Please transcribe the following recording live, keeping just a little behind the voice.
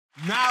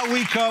Now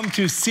we come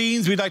to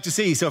scenes we'd like to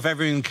see. So if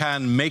everyone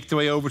can make their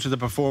way over to the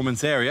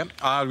performance area,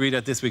 I'll read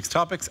out this week's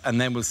topics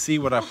and then we'll see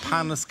what our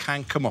panellists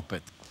can come up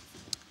with.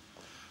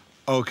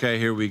 OK,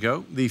 here we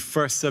go. The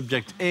first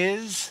subject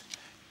is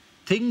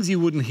things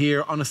you wouldn't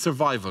hear on a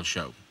survival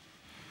show.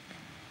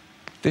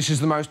 This is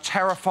the most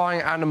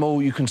terrifying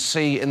animal you can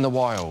see in the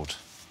wild.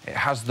 It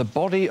has the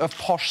body of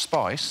Posh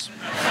Spice.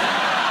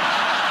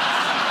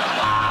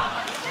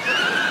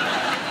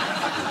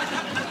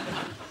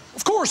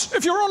 Of course,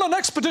 if you're on an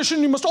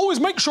expedition, you must always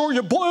make sure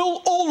you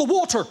boil all the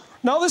water.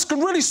 Now, this can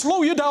really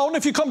slow you down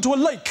if you come to a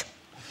lake.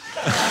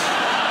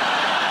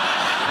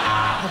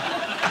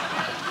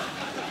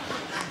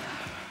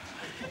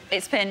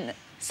 It's been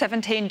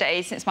 17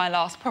 days since my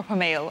last proper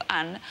meal,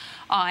 and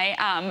I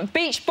am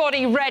beach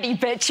body ready,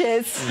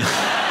 bitches.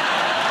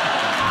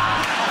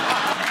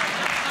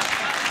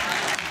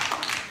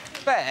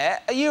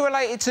 Bear, are you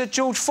related to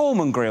George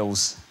Foreman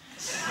grills?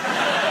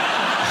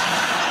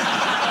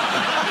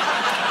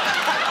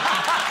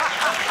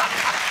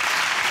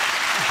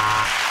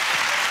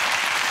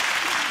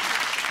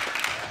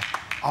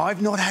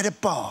 I've not had a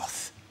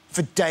bath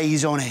for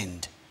days on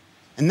end.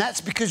 And that's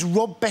because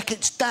Rob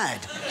Beckett's dad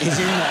is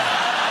in there.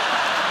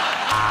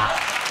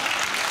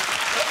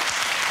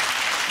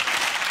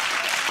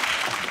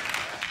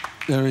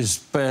 There is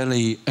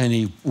barely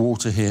any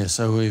water here,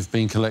 so we've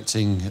been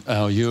collecting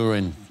our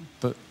urine.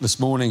 But this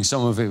morning,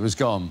 some of it was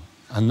gone,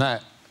 and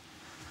that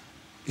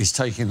is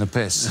taking the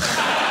piss.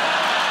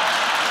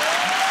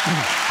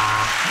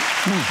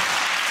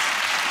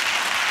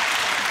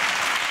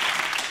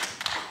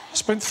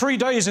 Spent 3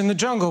 days in the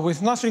jungle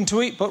with nothing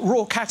to eat but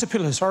raw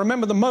caterpillars. I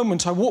remember the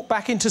moment I walked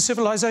back into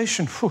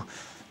civilization. Whew,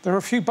 there are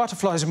a few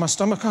butterflies in my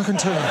stomach, I can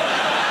tell you.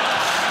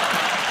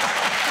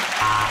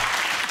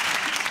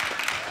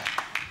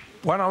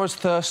 When I was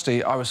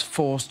thirsty, I was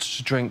forced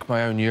to drink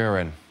my own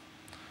urine.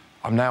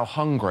 I'm now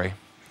hungry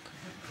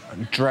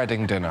and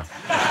dreading dinner.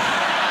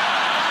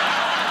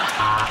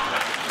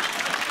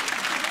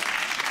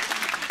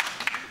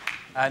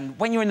 And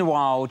when you're in the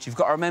wild, you've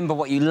got to remember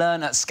what you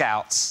learn at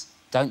Scouts.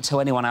 Don't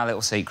tell anyone our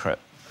little secret.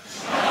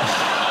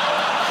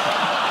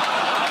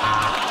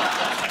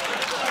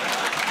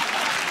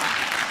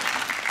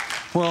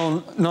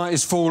 Well, night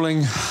is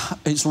falling,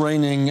 it's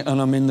raining, and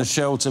I'm in the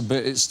shelter,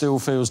 but it still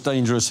feels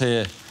dangerous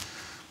here.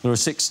 There are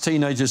 6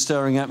 teenagers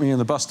staring at me and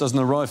the bus doesn't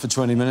arrive for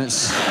 20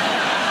 minutes.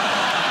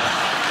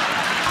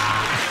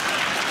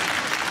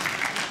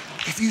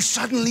 If you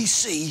suddenly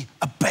see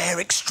a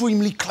bear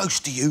extremely close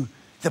to you,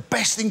 the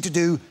best thing to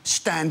do,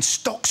 stand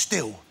stock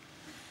still.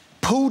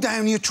 Pull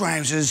down your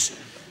trousers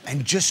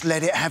and just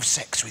let it have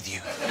sex with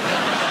you.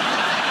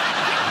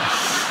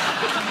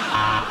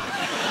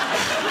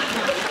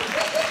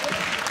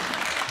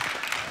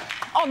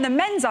 On the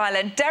men's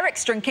island,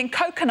 Derek's drinking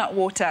coconut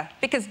water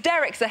because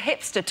Derek's a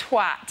hipster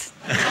twat.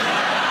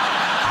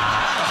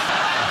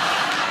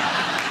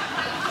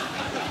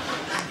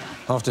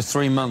 After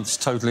 3 months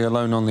totally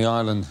alone on the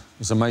island,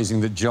 it's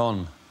amazing that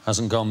John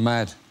hasn't gone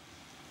mad.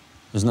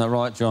 Isn't that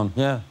right, John?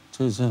 Yeah,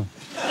 it is, yeah.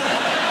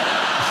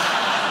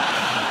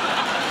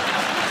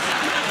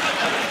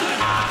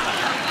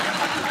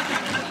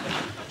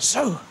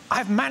 So,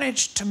 I've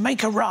managed to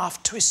make a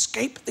raft to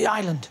escape the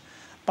island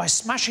by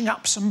smashing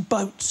up some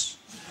boats.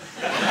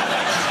 OK.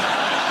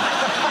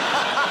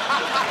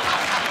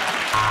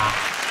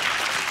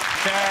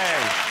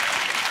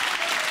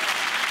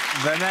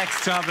 The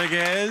next topic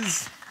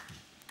is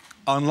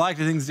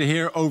unlikely things to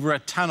hear over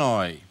at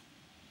Tannoy.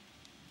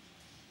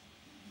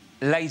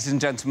 Ladies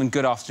and gentlemen,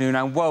 good afternoon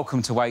and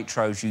welcome to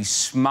Waitrose, you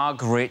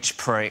smug, rich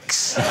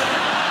pricks.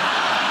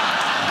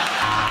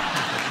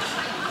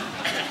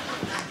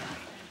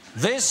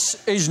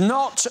 This is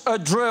not a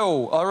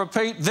drill. I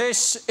repeat,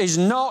 this is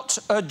not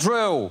a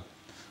drill.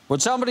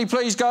 Would somebody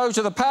please go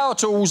to the power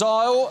tools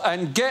aisle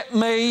and get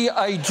me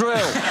a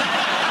drill?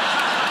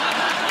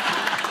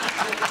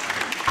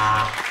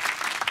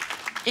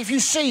 If you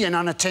see an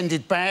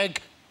unattended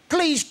bag,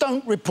 please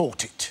don't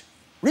report it.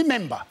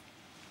 Remember,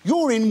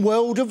 you're in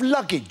world of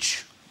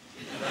luggage.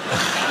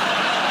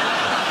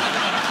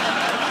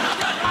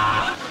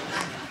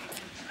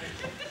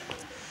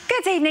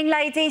 Good evening,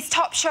 ladies.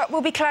 Topshop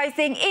will be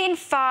closing in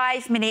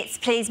 5 minutes.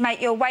 Please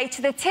make your way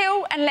to the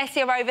till unless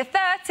you're over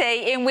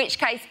 30, in which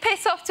case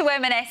piss off to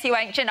M&S, you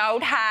ancient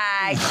old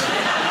hag.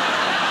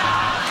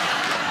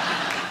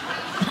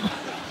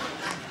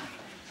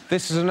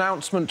 This is an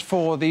announcement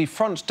for the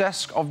front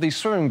desk of the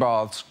swimming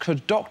baths.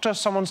 Could doctor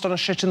someone's done a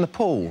shit in the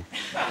pool?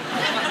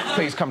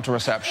 Please come to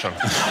reception.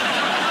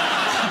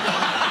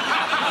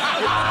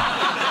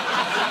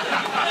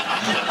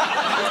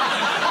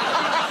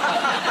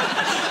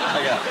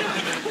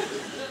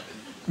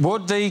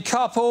 Would the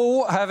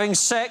couple having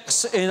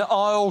sex in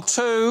aisle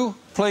 2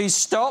 please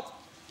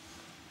stop?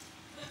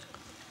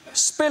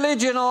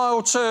 Spillage in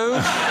aisle 2.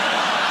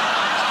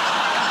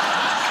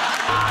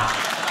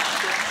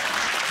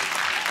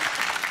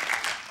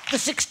 The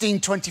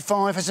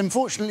 1625 has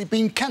unfortunately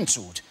been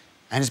cancelled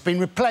and has been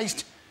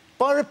replaced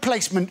by a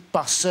replacement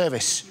bus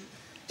service.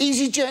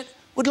 EasyJet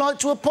would like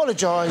to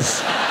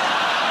apologise.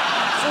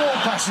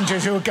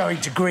 passengers who are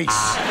going to Greece.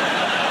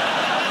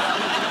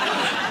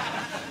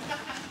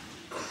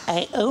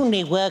 I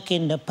only work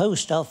in the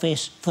post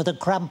office for the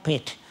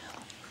crumpet.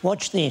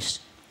 Watch this.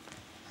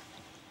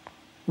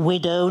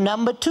 Widow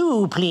number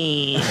 2,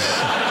 please.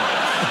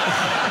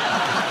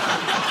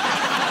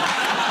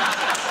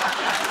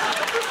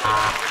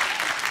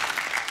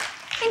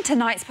 In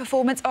tonight's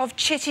performance of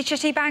Chitty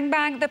Chitty Bang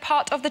Bang, the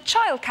part of the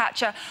child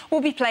catcher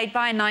will be played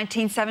by a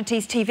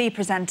 1970s TV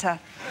presenter.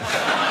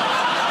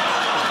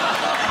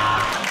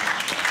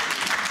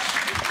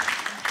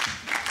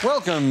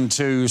 Welcome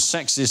to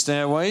Sexist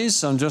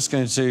Airways. I'm just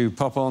going to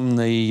pop on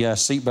the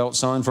seatbelt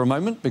sign for a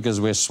moment because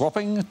we're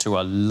swapping to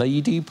a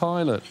lady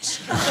pilot.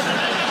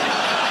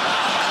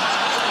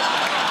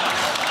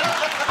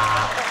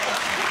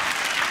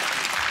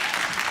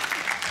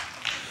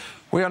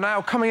 We are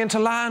now coming into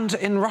land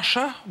in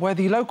Russia, where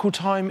the local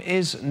time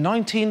is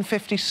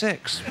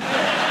 1956.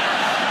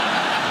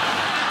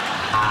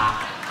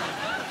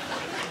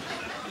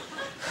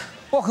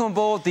 Welcome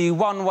aboard the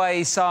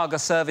one-way saga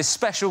service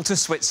special to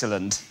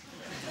Switzerland.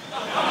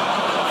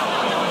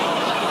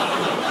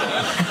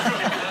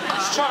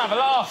 Just trying to have a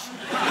laugh.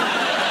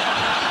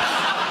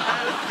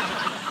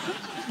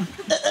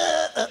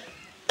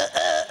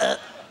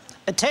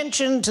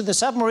 Attention to the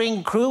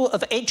submarine crew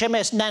of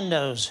HMS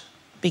Nando's.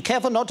 Be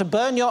careful not to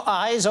burn your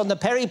eyes on the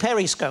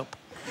periscope.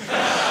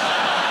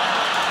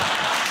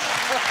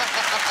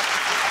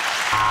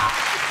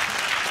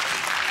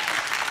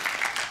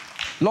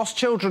 Lost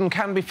children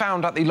can be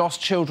found at the Lost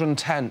Children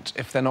tent.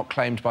 If they're not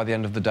claimed by the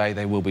end of the day,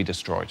 they will be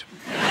destroyed.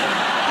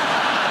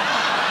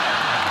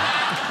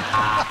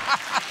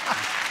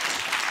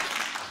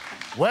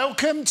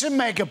 Welcome to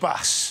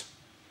Megabus.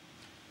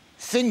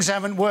 Things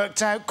haven't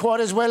worked out quite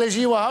as well as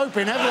you were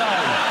hoping, have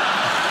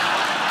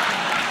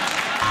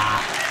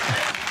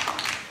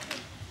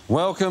they?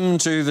 Welcome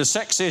to the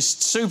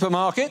Sexist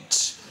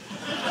Supermarket.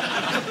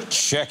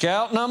 Check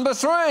out number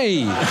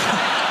 3.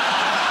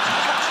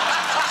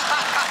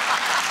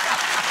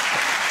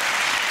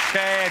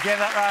 Okay, at the end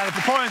of that round,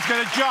 the points go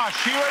to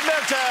Josh, Hugh and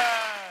Milton.